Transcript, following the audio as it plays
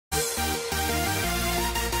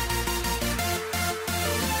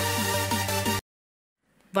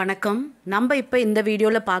வணக்கம். நம்ம இப்போ இந்த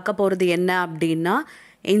வீடியோவில் பார்க்க போகிறது என்ன அப்படின்னா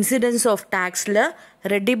incidence of டேக்ஸில்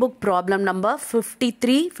Reddy book problem number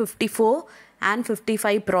 53, 54 and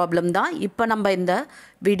 55 problem தான் இப்போ நம்ம இந்த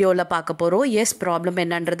வீடியோவில் பார்க்க போகிறோம். எஸ் ப்ராப்ளம்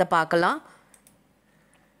என்னன்றதை பார்க்கலாம்.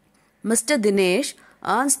 Mr. Dinesh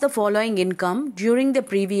earns the following income during the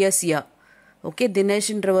previous year. Okay,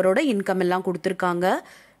 தினேஷ்ன்றவரோட income எல்லாம் கொடுத்துருக்காங்க.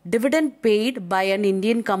 Dividend paid by an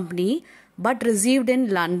Indian company but received in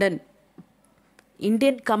London.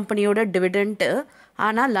 Indian கம்பெனியோட டிவிடெண்ட்டு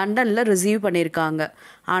ஆனால் லண்டனில் ரிசீவ் பண்ணியிருக்காங்க.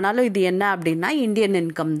 ஆனாலும் இது என்ன அப்படின்னா இந்தியன்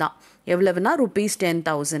இன்கம் தான். எவ்வளவுனா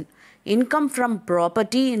 ₹10,000. Income from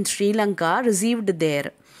property in Sri Lanka received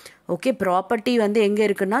there. Okay, property வந்து எங்கே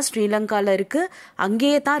இருக்குன்னா ஸ்ரீலங்காவில் இருக்குது,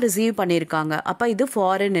 அங்கேயே தான் ரிசீவ் பண்ணியிருக்காங்க. அப்போ இது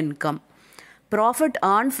foreign income. Profit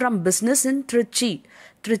earn from business in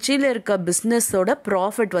திருச்சியில் இருக்க பிஸ்னஸோட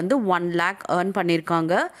ப்ராஃபிட் வந்து 1 lakh ஏர்ன்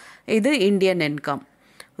பண்ணியிருக்காங்க. இது Indian income.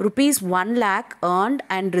 Rupees 1 lakh earned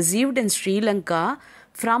and received in Sri Lanka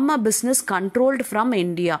from a business controlled from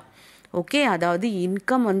India. Okay, அதாவது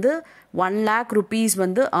இன்கம் வந்து 1 lakh rupees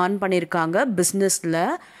வந்து ஏர்ன் பண்ணியிருக்காங்க பிஸ்னஸில்.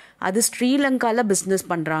 அது ஸ்ரீலங்காவில் பிஸ்னஸ்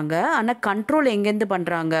பண்ணுறாங்க. ஆனால் கண்ட்ரோல் எங்கேருந்து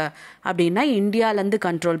பண்ணுறாங்க அப்படின்னா இந்தியாவிலேருந்து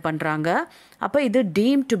கண்ட்ரோல் பண்ணுறாங்க. அப்போ இது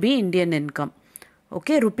team to be Indian income.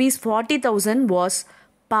 Okay, ₹40,000 was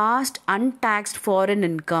past untaxed foreign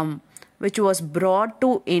income which was brought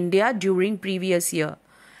to India during previous year.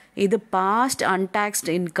 இது பாஸ்ட் அன்டாக்ஸ்ட்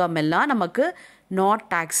இன்கம் எல்லாம் நமக்கு not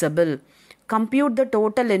taxable. Compute the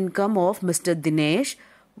total income of mister Dinesh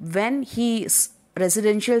when he's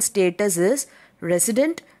residential status is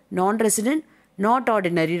resident, நான் resident, not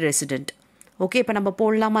ordinary resident. Okay, இப்போ நம்ம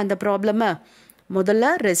போடலாமா இந்த ப்ராப்ளமை?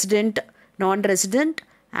 முதல்ல resident, நான் resident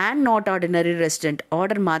and not ordinary resident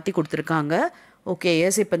order மாற்றி கொடுத்துருக்காங்க. ஓகே,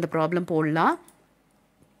 எஸ், இப்போ இந்த ப்ராப்ளம் போடலாம்.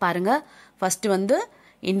 பாருங்கள், ஃபஸ்ட்டு வந்து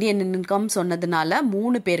இந்தியன் இன்கம் சொன்னதுனால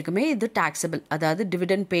 3 பேருக்குமே இது டாக்ஸபிள். அதாவது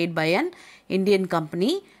dividend paid by an Indian company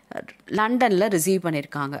லண்டனில் ரிசீவ்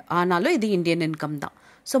பண்ணியிருக்காங்க. ஆனாலும் இது இந்தியன் இன்கம் தான்.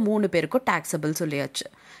 ஸோ 3 பேருக்கும் டாக்ஸபிள் சொல்லியாச்சு.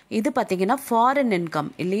 இது பார்த்திங்கன்னா ஃபாரின்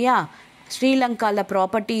இன்கம் இல்லையா? ஸ்ரீலங்காவில்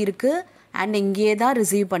ப்ராப்பர்ட்டி இருக்குது அண்ட் இங்கேயே தான்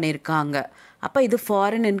ரிசீவ் பண்ணியிருக்காங்க. அப்போ இது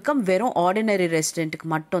ஃபாரின் இன்கம். வெறும் ஆர்டினரி ரெசிடென்ட்டுக்கு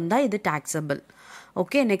மட்டும்தான் இது டாக்ஸபிள்.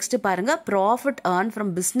 ஓகே, நெக்ஸ்ட் பாருங்கள். Profit earn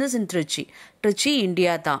from business in Trichy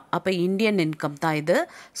India தான். அப்போ இந்தியன் இன்கம் தான் இது.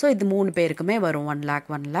 ஸோ இது 3 பேருக்குமே வரும். 1 lakh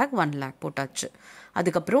 1 lakh 1 lakh போட்டாச்சு.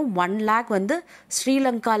 அதுக்கப்புறம் 1 lakh வந்து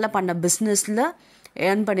ஸ்ரீலங்காவில் பண்ண பிஸ்னஸில்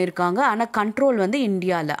ஏர்ன் பண்ணியிருக்காங்க. ஆனால் கண்ட்ரோல் வந்து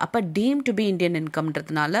இந்தியாவில். அப்போ team to be Indian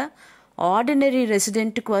இன்கம்ன்றதுனால ordinary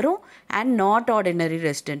ரெசிடென்ட்டுக்கு வரும் அண்ட் நாட் ஆர்டினரி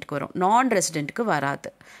ரெசிடென்ட்டுக்கு வரும். நான் ரெசிடென்ட்டுக்கு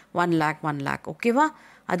வராது. 1 lakh 1 lakh. ஓகேவா?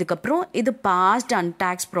 அதுக்கப்புறம் இது பாஸ்ட்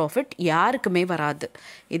அன்டாக்ஸ் ப்ராஃபிட் யாருக்குமே வராது.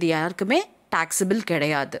 இது யாருக்குமே டாக்ஸபிள்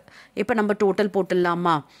கிடையாது. இப்போ நம்ம total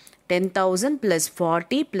போட்டுடலாமா? 10,000 +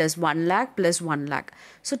 40 + 1 lakh + 1 lakh.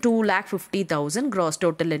 So 2,50,000 cross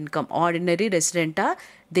total income. Ordinary ரெசிடெண்ட்டாக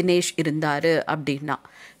Dinesh இருந்தார் அப்படின்னா.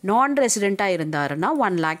 நான் ரெசிடெண்ட்டாக இருந்தாருன்னா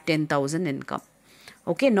 1,10,000 இன்கம்.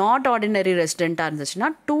 ஓகே, நாட் ஆர்டினரி ரெசிடெண்ட்டாக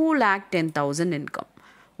இருந்துச்சுன்னா 2,10,000 இன்கம்.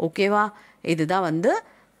 ஓகேவா? இதுதான் வந்து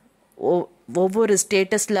ஒவ்வொரு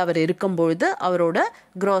ஸ்டேட்டஸில் அவர் இருக்கும்பொழுது அவரோட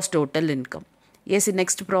cross total income. S,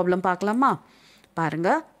 next problem பார்க்கலாமா?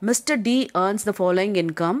 பாருங்கள். Mister D earns the following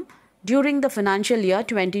income during the financial year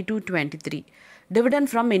 22-23. Dividend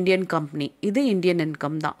from Indian company. இது இந்தியன்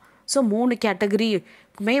இன்கம் தான். ஸோ 3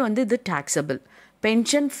 கேட்டகரிக்குமே வந்து இது taxable.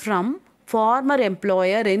 Pension from farmer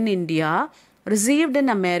employer in India received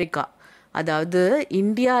in America. அதாவது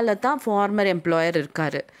இந்தியாவில் தான் farmer employer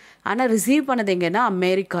இருக்கார், ஆனால் ரிசீவ் பண்ணது எங்கன்னா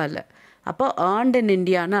அமெரிக்காவில். அப்போ ஏர்ன்ட் இன்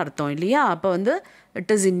இந்தியான்னு அர்த்தம் இல்லையா? அப்போ வந்து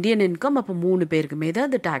இட் இஸ் இந்தியன் இன்கம். அப்போ 3 பேருக்குமே தான்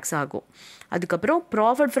அது டேக்ஸ் ஆகும். அதுக்கப்புறம்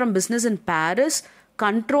profit from business in Paris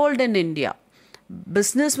controlled in India.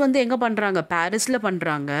 Business வந்து எங்கே பண்ணுறாங்க? பாரிஸில்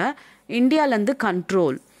பண்ணுறாங்க. இந்தியாவிலேருந்து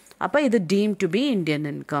கண்ட்ரோல். அப்போ இது team to be Indian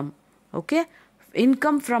income. Okay,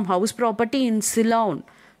 income from house property in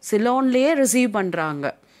சிலோன்லேயே receive பண்ணுறாங்க.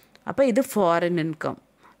 அப்போ இது foreign income.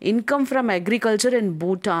 Income from agriculture in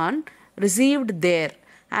Bhutan received there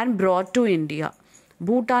and brought to India.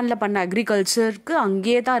 பூட்டானில் பண்ண அக்ரிகல்ச்சருக்கு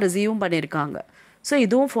அங்கேயே தான் ரிசீவும் பண்ணியிருக்காங்க. ஸோ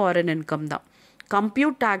இதுவும் ஃபாரின் இன்கம் தான்.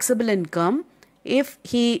 Compute taxable income if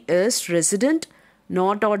he is resident,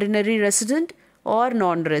 not ordinary resident R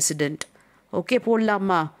நான் ரெசிடெண்ட். ஓகே,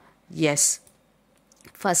 போடலாமா? S.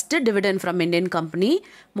 First dividend from Indian company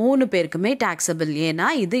 3 பேருக்குமே taxable. ஏன்னா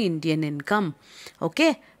இது இந்தியன் இன்கம். ஓகே,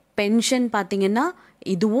 பென்ஷன் பார்த்திங்கன்னா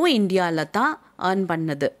இதுவும் இந்தியாவில் தான் ஏர்ன்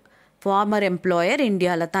பண்ணது. ஃபார்மர் எம்ப்ளாயர்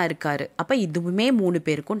இந்தியாவில் தான் இருக்கார். அப்போ இதுவுமே 3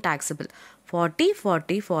 பேருக்கும் டாக்ஸபிள். 40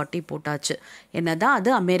 40 40 போட்டாச்சு. என்ன தான் அது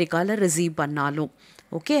அமெரிக்காவில் ரிசீவ் பண்ணாலும்.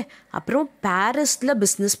 ஓகே, அப்புறம் பாரிஸில்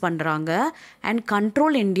பிஸ்னஸ் பண்ணுறாங்க அண்ட்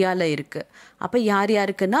கண்ட்ரோல் இந்தியாவில் இருக்குது. அப்போ யார்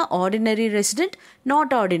யாருக்குன்னா ஆர்டினரி ரெசிடெண்ட்,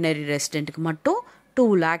 நாட் ஆர்டினரி ரெசிடெண்ட்டுக்கு மட்டும்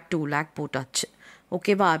 2 lakh போட்டாச்சு.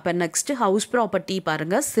 ஓகேவா? இப்போ நெக்ஸ்ட்டு ஹவுஸ் ப்ராப்பர்ட்டி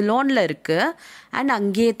பாருங்கள், சிலோனில் இருக்குது அண்ட்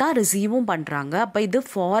அங்கேயே தான் ரிசீவும் பண்ணுறாங்க. அப்போ இது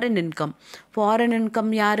ஃபாரின் இன்கம். ஃபாரின்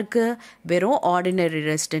இன்கம் யாருக்கு? வெறும் ஆர்டினரி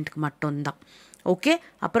ரெசிடெண்ட்டுக்கு மட்டும்தான். ஓகே,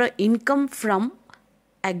 அப்புறம் இன்கம் ஃப்ரம்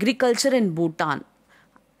அக்ரிகல்ச்சர் இன் பூட்டான்,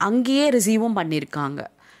 அங்கேயே ரிசீவும் பண்ணியிருக்காங்க.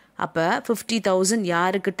 அப்போ 50,000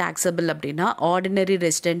 யாருக்கு டாக்ஸபிள் அப்படின்னா ஆர்டினரி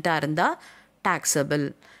ரெசிடெண்ட்டாக இருந்தால் டாக்ஸபிள்,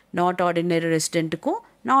 நாட் ஆர்டினரி ரெசிடெண்ட்டுக்கும்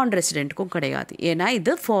நான் ரெசிடெண்ட்டுக்கும் கிடையாது, ஏன்னா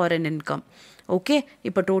இது ஃபாரின் இன்கம். ஓகே,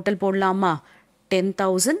 இப்போ டோட்டல் போடலாமா?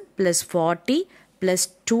 10,000 + 40 +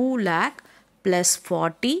 2 lakh +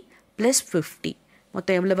 40 + 50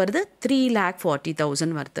 மொத்தம் எவ்வளோ வருது?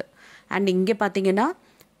 3,40,000 வருது. அண்ட் இங்கே பார்த்தீங்கன்னா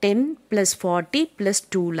 10 + 40 +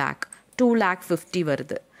 2 lakh 2,50,000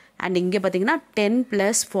 வருது. அண்ட் இங்கே பார்த்தீங்கன்னா 10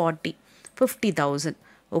 + 40 50,000.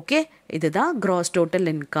 ஓகே, இதுதான் கிராஸ் டோட்டல்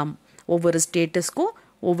இன்கம். ஒவ்வொரு ஸ்டேட்டஸ்க்கும்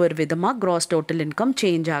ஒவ்வொரு விதமாக கிராஸ் டோட்டல் இன்கம்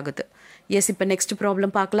சேஞ்ச் ஆகுது. எஸ், இப்போ நெக்ஸ்ட்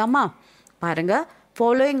ப்ராப்ளம் பார்க்கலாமா? பாருங்கள்,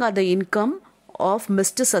 following R the income of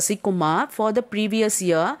mister Sasikumar for the previous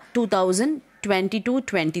year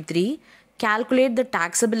 2022-23. Calculate the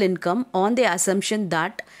taxable income on the assumption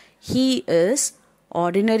that he is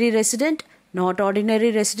ordinary resident, not ordinary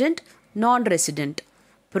resident, non-resident.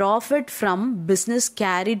 Profit from business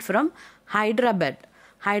carried from Hyderabad.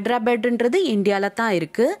 ஹைட்ராபாட்ன்றது இந்தியாவில் தான்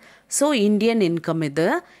இருக்குது. So Indian income இது.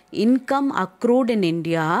 Income accrued in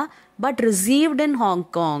India but received in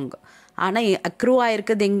Hong Kong. ஆனால் அக்ரூ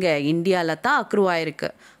ஆகிருக்குது எங்கே? இந்தியாவில் தான் அக்ரூ ஆகிருக்கு.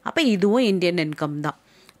 அப்போ இதுவும் இந்தியன் இன்கம் தான்.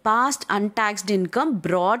 Past untaxed income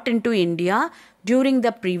brought into India during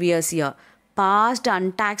the previous year. Past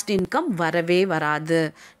untaxed income வரவே வராது.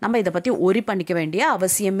 நம்ம இதை பற்றி ஒரி பண்ணிக்க வேண்டிய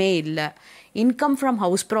அவசியமே இல்லை. Income from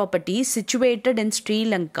house property situated in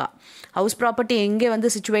Sri Lanka. House property எங்கே வந்து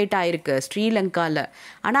சிச்சுவேட் ஆகிருக்கு? ஸ்ரீலங்காவில்.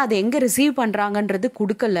 ஆனால் அது எங்கே ரிசீவ் பண்ணுறாங்கன்றது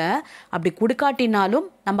கொடுக்கல. அப்படி கொடுக்காட்டினாலும்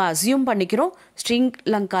நம்ம அசியூம் பண்ணிக்கிறோம்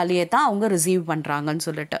ஸ்ரீலங்காலேயே தான் அவங்க ரிசீவ் பண்ணுறாங்கன்னு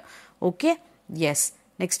சொல்லிட்டு. Okay, S.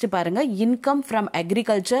 நெக்ஸ்ட் பாருங்கள், income from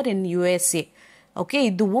agriculture in USA. Okay,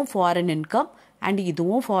 இதுவும் ஃபாரின் இன்கம் அண்ட்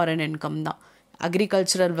இதுவும் ஃபாரின் இன்கம் தான்.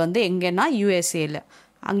 அக்ரிகல்ச்சரல் வந்து எங்கன்னா USAவில்,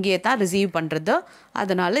 அங்கேயே தான் ரிசீவ் பண்ணுறது.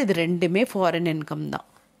 அதனால் இது ரெண்டுமே ஃபாரின் இன்கம் தான்.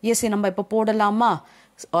 எஸ், நம்ம இப்போ போடலாமா?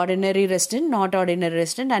 Ordinary resident, not ordinary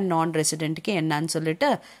resident and நான் ரெசிடென்ட்டுக்கு என்னன்னு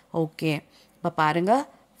சொல்லிட்டு. ஓகே, இப்போ பாருங்கள்,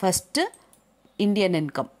 ஃபஸ்ட்டு இந்தியன்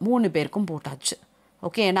இன்கம் 3 பேருக்கும் போட்டாச்சு.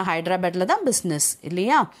 ஓகே, ஏன்னா ஹைதராபாத்தில் தான் பிஸ்னஸ்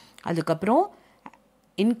இல்லையா? அதுக்கப்புறம்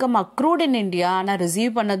இன்கம் அக்ரூட் இன் இந்தியா, ஆனால்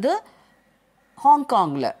ரிசீவ் பண்ணது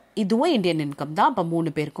ஹாங்காங்கில், இதுவும் இந்தியன் இன்கம் தான். அப்போ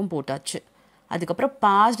 3 பேருக்கும் போட்டாச்சு. அதுக்கப்புறம்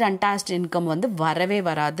பாஸ்ட் அன்டாக்ஸ்ட் இன்கம் வந்து வரவே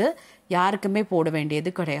வராது, யாருக்குமே போட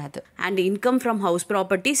வேண்டியது கிடையாது. And income from house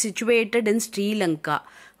property situated in Sri Lanka.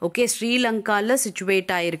 Okay, ஸ்ரீலங்காவில்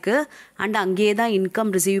சிச்சுவேட் ஆகிருக்கு அண்ட் அங்கேயே தான்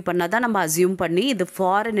இன்கம் ரிசீவ் பண்ணால் தான் நம்ம அசியூம் பண்ணி இது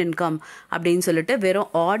ஃபாரின் இன்கம் அப்படின்னு சொல்லிட்டு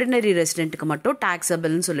வெறும் ஆர்டினரி ரெசிடெண்ட்டுக்கு மட்டும்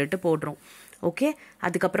டாக்ஸபிள்னு சொல்லிட்டு போடுறோம். ஓகே,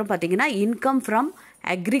 அதுக்கப்புறம் பார்த்தீங்கன்னா income from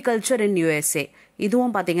agriculture in USA,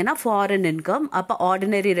 இதுவும் பார்த்தீங்கன்னா ஃபாரின் இன்கம். அப்போ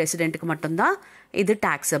ஆர்டினரி ரெசிடெண்ட்டுக்கு மட்டும்தான் இது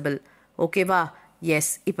டாக்ஸபிள். ஓகேவா?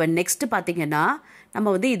 எஸ். இப்போ நெக்ஸ்ட் பார்த்தீங்கன்னா நம்ம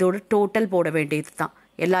வந்து இதோட டோட்டல் போட வேண்டியது தான்.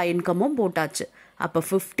 எல்லா இன்கமும் போட்டாச்சு. அப்போ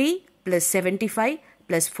 50 + 75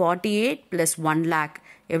 + 48 + 1 lakh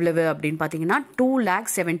எவ்வளவு அப்படின்னு பார்த்தீங்கன்னா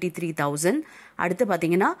 2,73,000. அடுத்து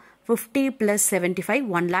பார்த்தீங்கன்னா 50 + 75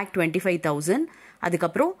 1,25,000.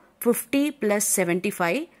 அதுக்கப்புறம் 50 +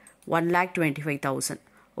 75 1,25,000.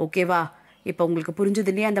 ஓகேவா? இப்போ உங்களுக்கு புரிஞ்சுது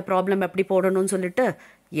இல்லையா அந்த ப்ராப்ளம் எப்படி போடணும்னு சொல்லிட்டு?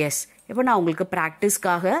 எஸ். இப்போ நான் உங்களுக்கு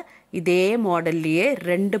ப்ராக்டிஸ்க்காக இதே மாடல்லையே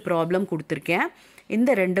 2 ப்ராப்ளம் கொடுத்துருக்கேன். இந்த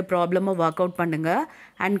 2 ப்ராப்ளமை ஒர்க் அவுட் பண்ணுங்கள்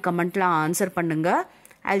அண்ட் கமெண்ட்டில் ஆன்சர் பண்ணுங்கள்.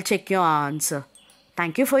 I'll check your answer.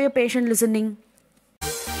 Thank you for your patient listening.